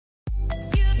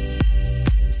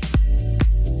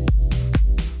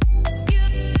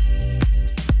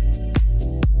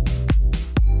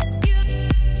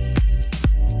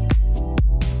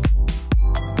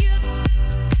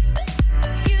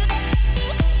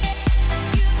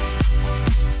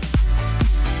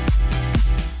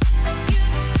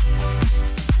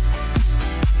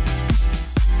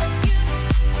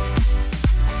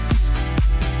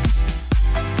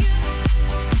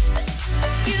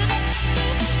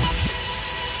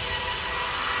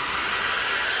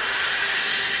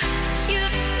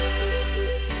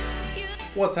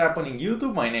What's happening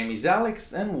YouTube? My name is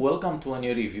Alex and welcome to a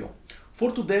new review.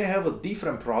 For today I have a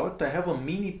different product. I have a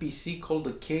mini PC called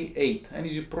the K8 and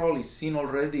as you probably seen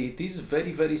already it is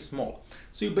very small.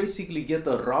 So you basically get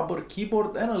a rubber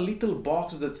keyboard and a little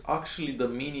box that's actually the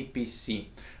mini PC.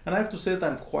 And I have to say that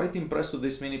I'm quite impressed with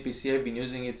this mini PC. I've been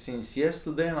using it since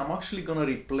yesterday and I'm actually gonna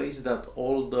replace that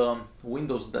old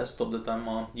Windows desktop that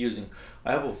I'm using.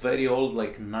 I have a very old,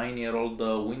 like 9-year-old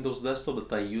Windows desktop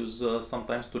that I use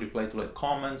sometimes to reply to like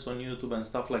comments on YouTube and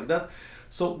stuff like that.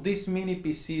 So this mini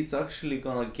PC, it's actually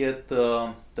gonna get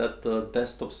that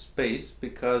desktop space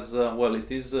because, well, it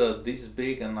is this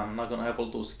big and I'm not gonna have all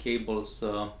those cables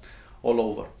all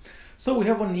over. So we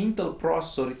have an Intel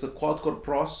processor. It's a quad-core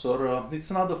processor. It's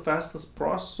not the fastest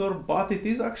processor, but it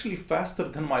is actually faster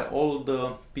than my old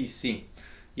PC.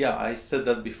 Yeah, I said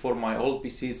that before. My old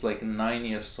PC is like 9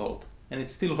 years old and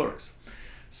it still works.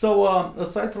 So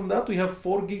aside from that, we have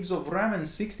 4 gigs of RAM and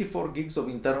 64 gigs of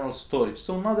internal storage.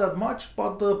 So not that much,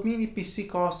 but the mini PC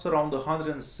costs around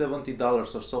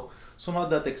 $170 or so. So not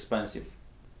that expensive.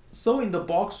 So in the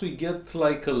box we get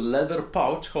like a leather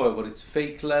pouch, however it's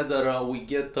fake leather. We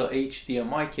get a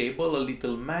HDMI cable, a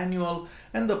little manual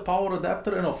and the power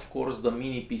adapter and of course the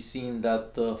mini PC in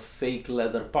that fake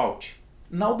leather pouch.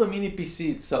 Now the mini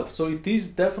PC itself, so it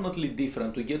is definitely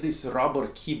different. We get this rubber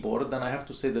keyboard and I have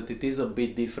to say that it is a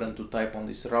bit different to type on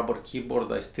this rubber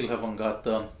keyboard. I still haven't got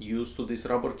used to this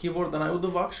rubber keyboard and I would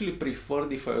have actually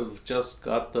preferred if I would have just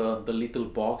got the little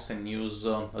box and use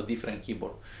a different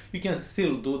keyboard. You can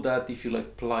still do that if you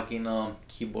like plug in a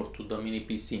keyboard to the mini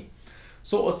PC.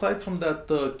 So aside from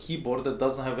that keyboard that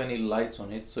doesn't have any lights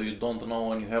on it, so you don't know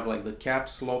when you have like the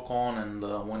caps lock on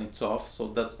and when it's off, so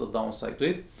that's the downside to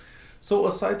it. So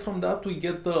aside from that, we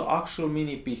get the actual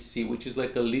mini PC, which is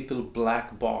like a little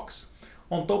black box.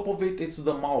 On top of it, it's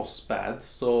the Mousepad.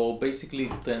 So basically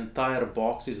the entire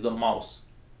box is the mouse.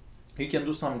 You can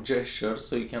do some gestures,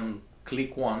 so you can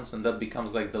click once and that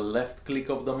becomes like the left click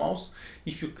of the mouse.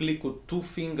 If you click with 2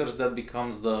 fingers, that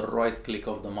becomes the right click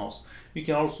of the mouse. You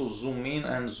can also zoom in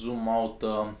and zoom out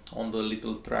on the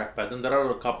little trackpad. And there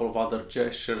are a couple of other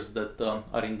gestures that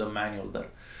are in the manual there.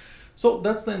 So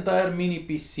that's the entire mini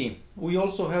PC. We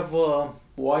also have a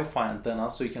Wi-Fi antenna,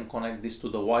 so you can connect this to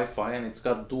the Wi-Fi and it's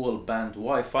got dual band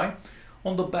Wi-Fi.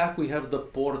 On the back we have the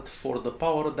port for the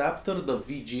power adapter, the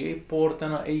VGA port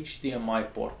and a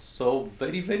HDMI port. So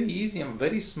very easy and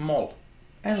very small.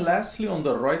 And lastly, on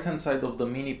the right hand side of the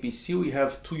mini PC we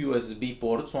have 2 USB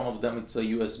ports. One of them it's a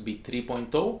USB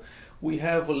 3.0. We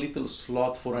have a little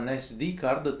slot for an SD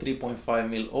card, the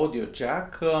 3.5mm audio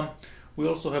jack. We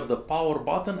also have the power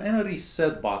button and a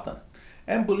reset button.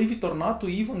 And believe it or not,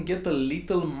 we even get a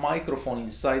little microphone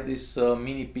inside this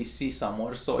mini PC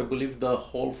somewhere. So I believe the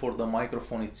hole for the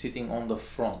microphone is sitting on the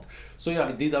front. So yeah,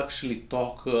 I did actually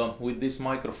talk with this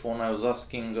microphone. I was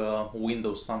asking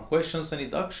Windows some questions and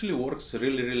it actually works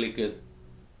really good.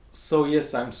 So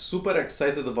yes, I'm super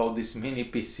excited about this mini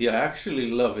PC. I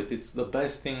actually love it. It's the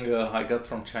best thing I got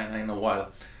from China in a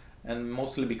while. And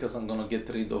mostly because I'm gonna get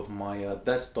rid of my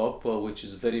desktop, which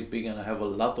is very big and I have a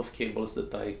lot of cables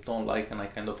that I don't like and I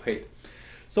kind of hate.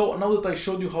 So now that I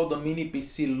showed you how the mini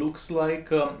PC looks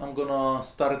like, I'm gonna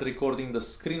start recording the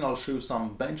screen. I'll show you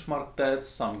some benchmark tests,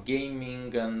 some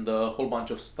gaming and a whole bunch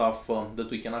of stuff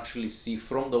that we can actually see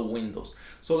from the windows.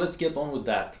 So let's get on with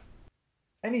that.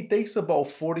 And it takes about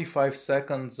 45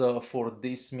 seconds for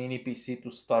this mini PC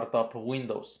to start up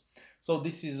Windows. So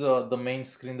this is the main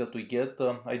screen that we get.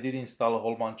 I did install a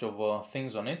whole bunch of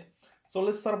things on it. So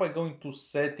let's start by going to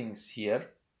settings here.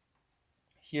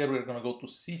 Here we're going to go to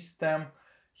system.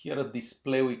 Here at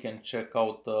display we can check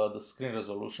out the screen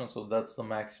resolution. So that's the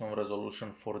maximum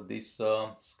resolution for this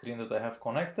screen that I have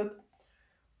connected.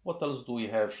 What else do we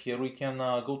have here? We can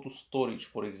go to storage,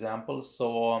 for example.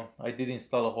 So I did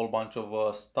install a whole bunch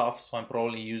of stuff. So I'm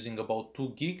probably using about 2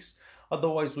 gigs.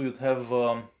 Otherwise, we would have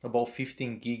about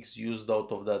 15 gigs used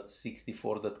out of that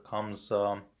 64 that comes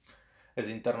as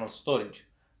internal storage.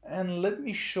 And let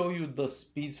me show you the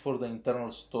speeds for the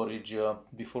internal storage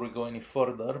before we go any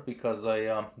further, because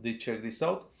I did check this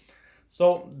out.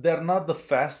 So they're not the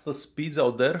fastest speeds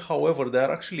out there. However,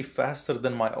 they're actually faster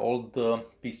than my old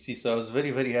PC. So I was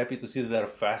very happy to see that they're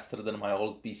faster than my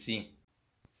old PC.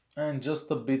 And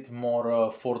just a bit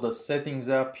more for the settings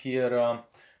app here.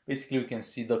 Basically, we can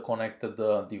see the connected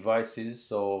devices,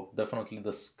 so definitely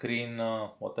the screen,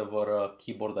 whatever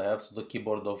keyboard I have, so the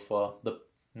keyboard of the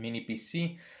mini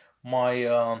PC,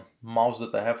 my mouse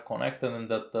that I have connected, and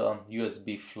that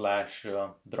USB flash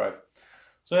drive.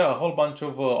 So yeah, a whole bunch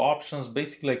of options,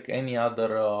 basically like any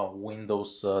other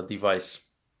Windows device.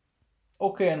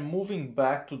 Okay, and moving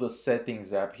back to the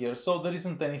settings app here, so there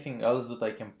isn't anything else that I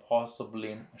can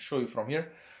possibly show you from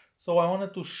here. So I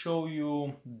wanted to show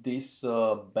you this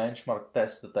benchmark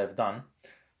test that I've done.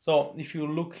 So if you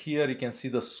look here, you can see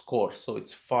the score. So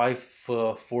it's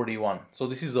 541. So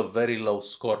this is a very low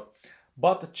score.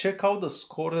 But check out the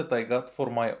score that I got for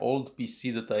my old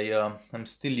PC that I am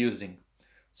still using.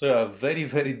 So yeah, a very,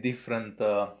 very different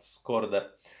score there.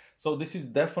 So this is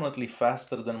definitely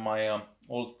faster than my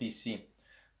old PC.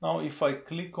 Now, if I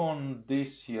click on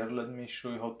this here, let me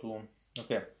show you how to...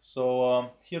 Okay,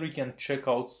 so here we can check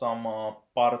out some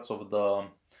parts of the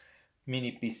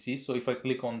mini PC. So if I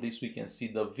click on this, we can see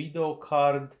the video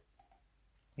card.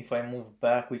 If I move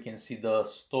back, we can see the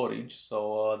storage.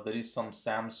 So there is some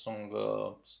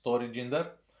Samsung storage in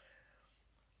there.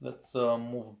 Let's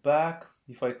move back.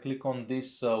 If I click on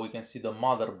this, we can see the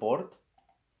motherboard.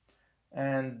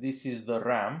 And this is the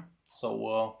RAM.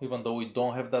 So even though we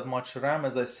don't have that much RAM,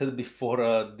 as I said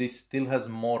before, this still has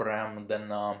more RAM than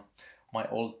my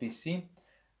old PC.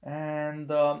 And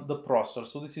the processor.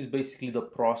 So this is basically the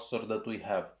processor that we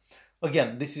have.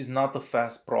 Again, this is not a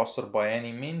fast processor by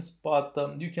any means, but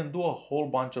you can do a whole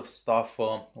bunch of stuff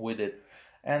with it.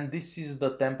 And this is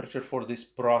the temperature for this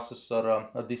processor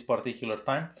at this particular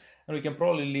time. And we can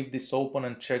probably leave this open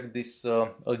and check this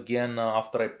again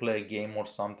after I play a game or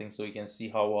something, so you can see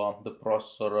how the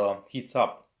processor heats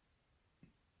up.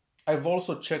 I've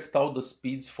also checked out the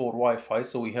speeds for Wi-Fi,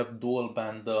 so we have dual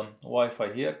band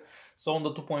Wi-Fi here. So on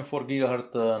the 2.4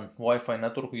 GHz Wi-Fi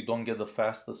network, we don't get the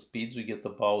fastest speeds. We get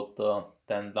about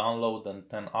 10 download and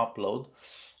 10 upload.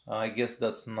 I guess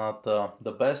that's not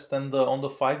the best. And on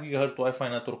the 5 GHz Wi-Fi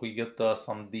network, we get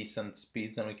some decent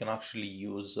speeds, and we can actually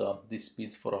use these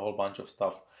speeds for a whole bunch of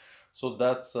stuff. So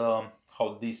that's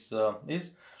how this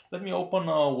is. Let me open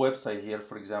a website here,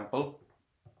 for example.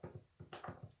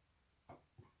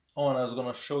 Oh, and I was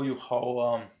gonna show you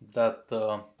how that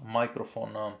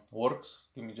microphone works.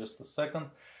 Give me just a second.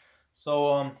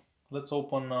 So let's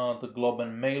open the Globe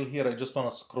and Mail here. I just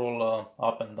want to scroll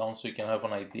up and down so you can have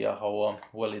an idea how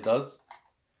well it does.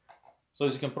 So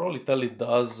as you can probably tell, it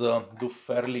does do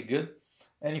fairly good.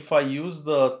 And if I use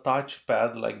the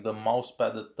touchpad, like the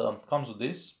mousepad that comes with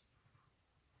this,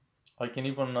 I can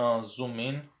even zoom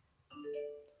in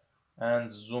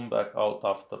and zoom back out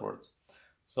afterwards.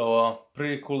 So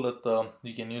pretty cool that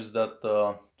you can use that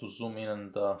to zoom in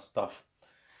and stuff.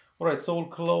 Alright, so we'll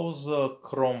close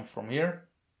Chrome from here.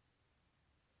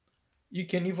 You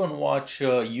can even watch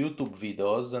YouTube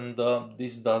videos, and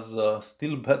this does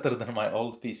still better than my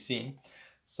old PC.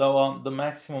 So the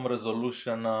maximum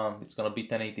resolution, it's gonna be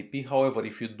 1080p. However,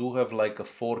 if you do have like a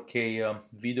 4K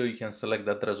video, you can select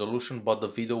that resolution, but the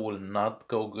video will not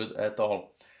go good at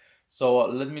all. So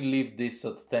let me leave this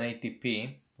at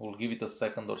 1080p. We'll give it a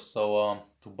second or so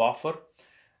to buffer,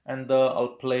 and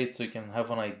I'll play it so you can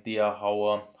have an idea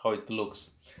how it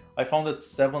looks. I found that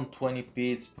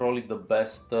 720p is probably the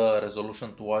best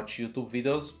resolution to watch YouTube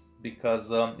videos,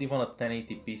 because even at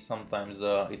 1080p sometimes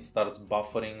it starts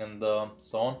buffering and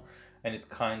so on, and it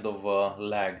kind of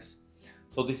lags.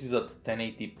 So this is at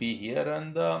 1080p here,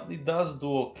 and it does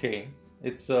do okay.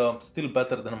 It's still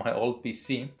better than my old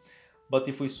PC, but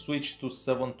if we switch to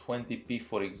 720p,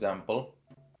 for example,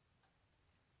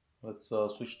 let's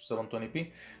switch to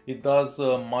 720p, it does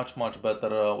much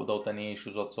better without any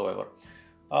issues whatsoever.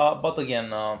 But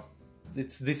again,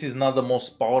 this is not the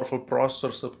most powerful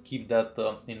processor, so keep that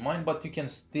in mind, but you can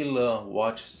still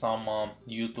watch some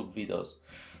YouTube videos.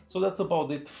 So that's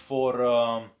about it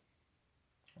for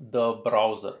the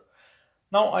browser.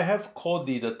 Now I have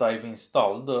Kodi that I've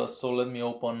installed, so let me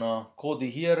open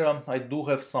Kodi here. I do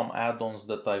have some add-ons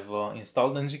that I've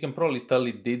installed, and as you can probably tell,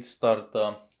 it did start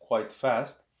quite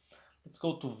fast. Let's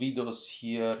go to videos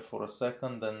here for a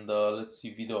second, and let's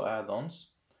see video add-ons.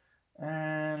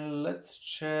 And let's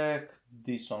check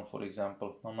this one, for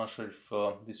example. I'm not sure if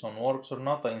this one works or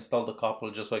not. I installed a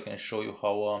couple just so I can show you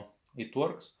how it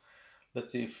works.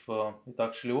 Let's see if it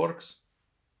actually works.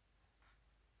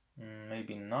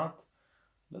 Maybe not.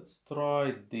 Let's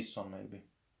try this one maybe.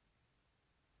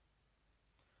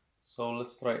 So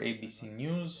let's try ABC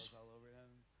News.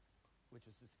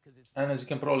 And as you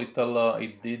can probably tell,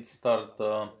 it did start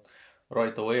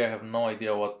right away. I have no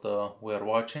idea what we are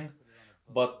watching,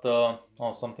 but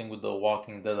oh, something with The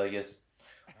Walking Dead, I guess.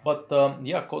 But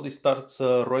yeah, Kodi starts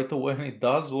right away, and it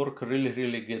does work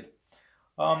really good.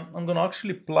 I'm gonna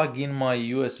actually plug in my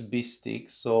USB stick.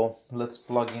 So let's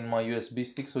plug in my USB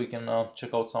stick so we can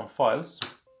check out some files.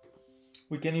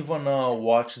 We can even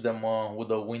watch them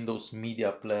with a Windows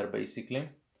Media Player, basically.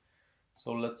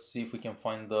 So let's see if we can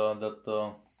find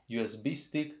that USB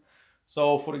stick.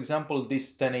 So for example,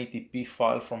 this 1080p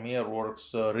file from here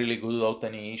works really good without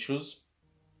any issues.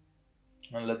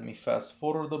 And let me fast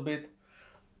forward a bit,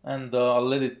 and I'll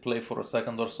let it play for a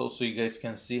second or so you guys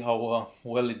can see how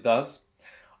well it does.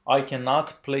 I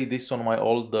cannot play this on my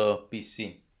old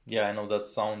PC. Yeah, I know that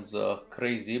sounds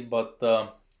crazy, but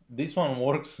this one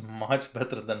works much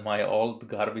better than my old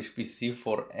garbage PC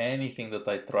for anything that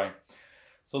I try.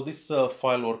 So this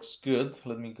file works good.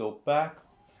 Let me go back.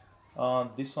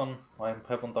 This one I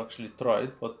haven't actually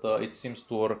tried, but it seems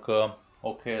to work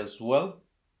okay as well.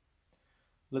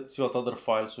 Let's see what other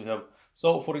files we have.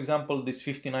 So for example, this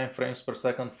 59 frames per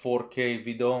second 4K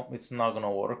video, it's not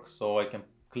gonna work. So I can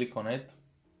click on it,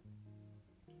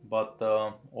 but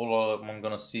all I'm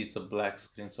gonna see is a black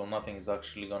screen, so nothing is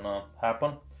actually gonna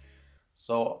happen.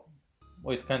 So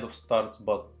well, it kind of starts,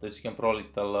 but as you can probably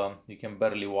tell, you can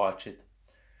barely watch it.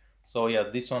 So yeah,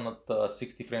 this one at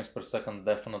 60 frames per second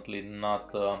definitely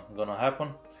not gonna happen.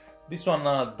 This one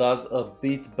does a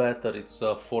bit better. It's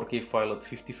a 4K file at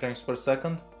 50 frames per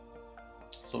second,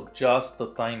 so just a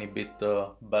tiny bit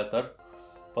better,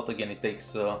 but again it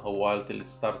takes a while till it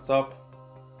starts up,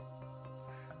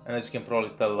 and as you can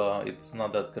probably tell, it's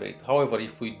not that great. However,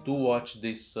 if we do watch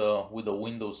this with a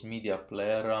Windows media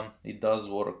player, it does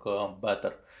work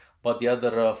better, but the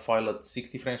other file at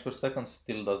 60 frames per second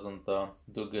still doesn't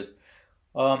do good.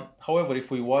 However,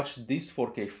 if we watch this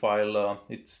 4K file,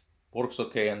 it works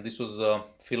okay, and this was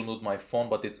filmed with my phone,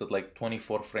 but it's at like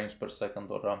 24 frames per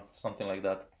second or something like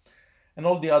that. And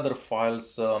all the other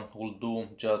files will do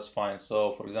just fine.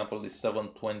 So for example, this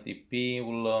 720p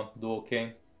will do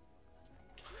okay.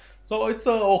 So it's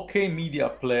a okay media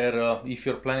player. If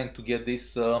you're planning to get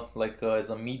this as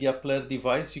a media player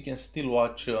device, you can still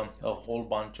watch a whole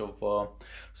bunch of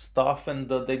stuff, and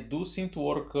they do seem to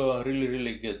work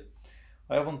really good.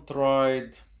 I haven't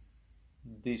tried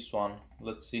this one.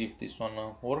 Let's see if this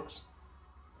one works.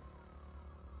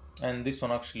 And this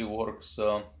one actually works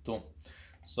too.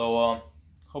 So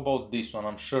how about this one?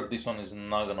 I'm sure this one is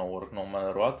not gonna work no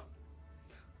matter what,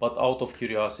 but out of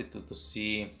curiosity to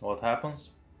see what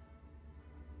happens.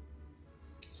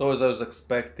 So as I was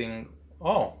expecting,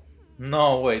 oh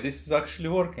no way, this is actually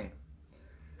working.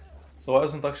 So I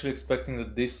wasn't actually expecting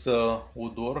that this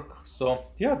would work. So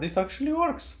yeah, this actually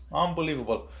works.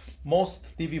 Unbelievable.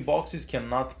 Most TV boxes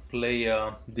cannot play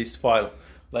this file,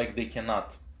 like they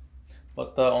cannot.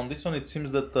 But on this one it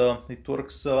seems that it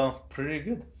works pretty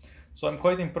good. So I'm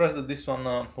quite impressed that this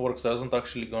one works. I wasn't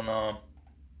actually gonna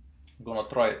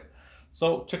try it.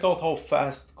 So check out how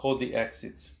fast Kodi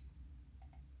exits.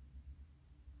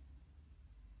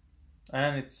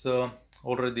 And it's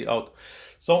already out.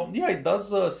 So yeah, it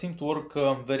does seem to work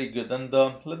very good. And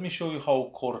let me show you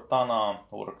how Cortana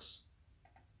works.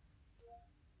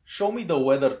 Show me the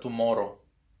weather tomorrow.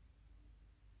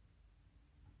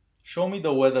 Show me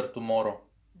the weather tomorrow.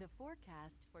 The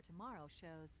forecast for tomorrow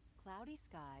shows cloudy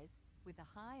skies with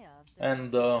a high of...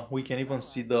 And we can even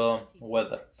see the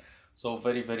weather. So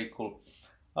very cool.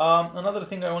 Another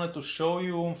thing I wanted to show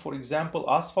you, for example,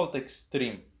 Asphalt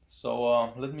Extreme.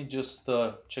 So let me just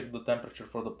check the temperature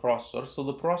for the processor. So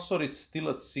the processor, it's still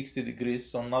at 60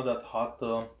 degrees, so not that hot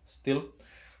still.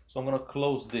 So I'm gonna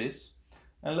close this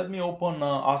and let me open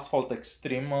Asphalt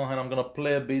Extreme, and I'm gonna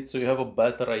play a bit so you have a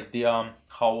better idea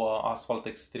how Asphalt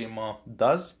Extreme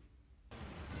does.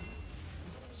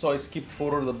 So I skipped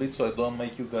forward a bit so I don't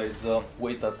make you guys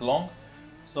wait that long.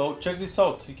 So check this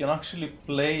out, you can actually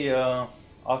play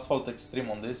Asphalt Extreme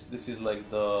on this. This is like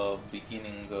the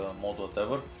beginning mode,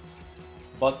 whatever.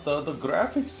 But the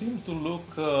graphics seem to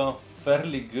look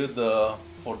fairly good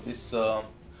for this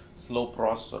slow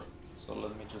processor. So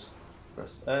let me just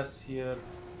press S here.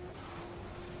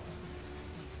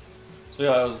 So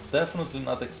yeah, I was definitely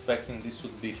not expecting this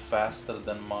would be faster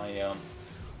than my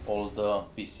old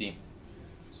PC.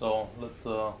 So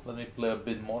let me play a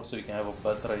bit more so you can have a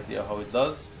better idea how it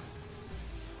does.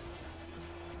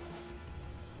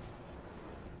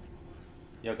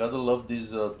 Yeah, gotta love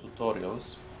these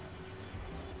tutorials.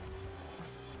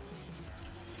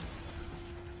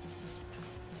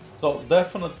 So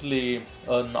definitely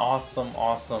an awesome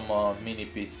mini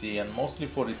PC, and mostly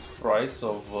for its price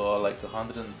of like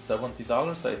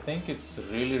 $170. I think it's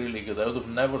really good. I would have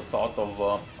never thought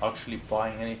of actually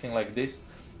buying anything like this.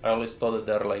 I always thought that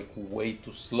they're like way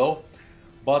too slow,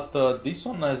 but this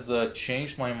one has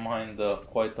changed my mind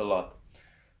quite a lot.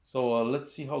 So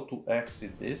let's see how to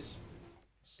exit this.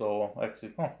 So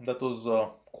exit, oh, that was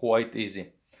quite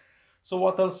easy. So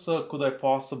what else could I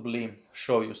possibly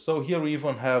show you? So here we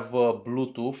even have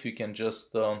Bluetooth. You can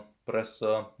just press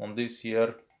on this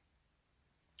here.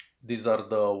 These are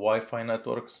the Wi-Fi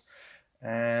networks,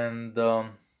 and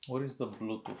where is the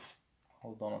Bluetooth?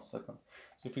 Hold on a second.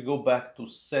 So if we go back to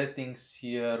settings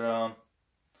here,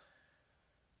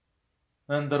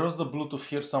 and there was the Bluetooth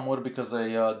here somewhere because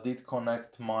I did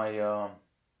connect my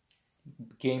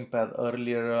gamepad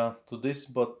earlier to this,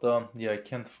 but yeah, I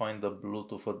can't find the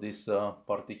Bluetooth at this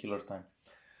particular time.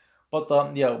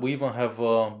 But yeah, we even have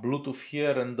Bluetooth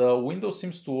here, and Windows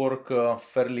seems to work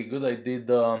fairly good. I did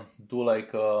do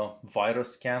like a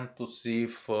virus scan to see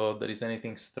if there is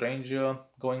anything strange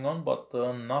going on, but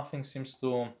nothing seems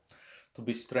to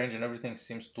be strange, and everything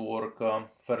seems to work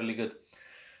fairly good.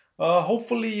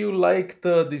 Hopefully you liked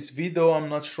this video. I'm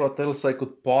not sure what else I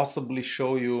could possibly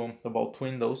show you about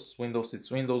Windows. It's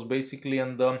Windows basically,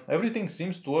 and everything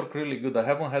seems to work really good. I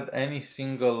haven't had any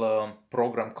single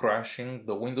program crashing.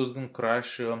 The Windows didn't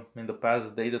crash in the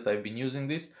past day that I've been using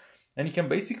this. And you can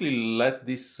basically let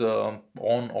this on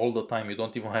all the time. You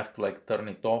don't even have to like turn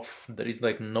it off. There is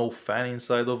like no fan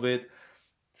inside of it.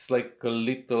 It's like a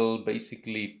little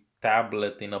basically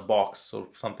tablet in a box or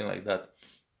something like that.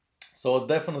 So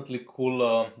definitely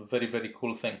cool, very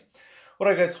cool thing.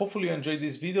 Alright guys, hopefully you enjoyed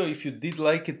this video. If you did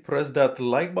like it, press that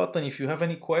like button. If you have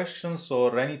any questions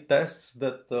or any tests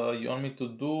that you want me to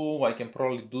do, I can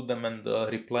probably do them and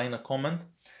reply in a comment.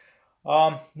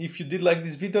 If you did like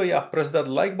this video, yeah, press that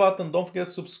like button. Don't forget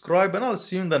to subscribe, and I'll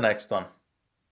see you in the next one.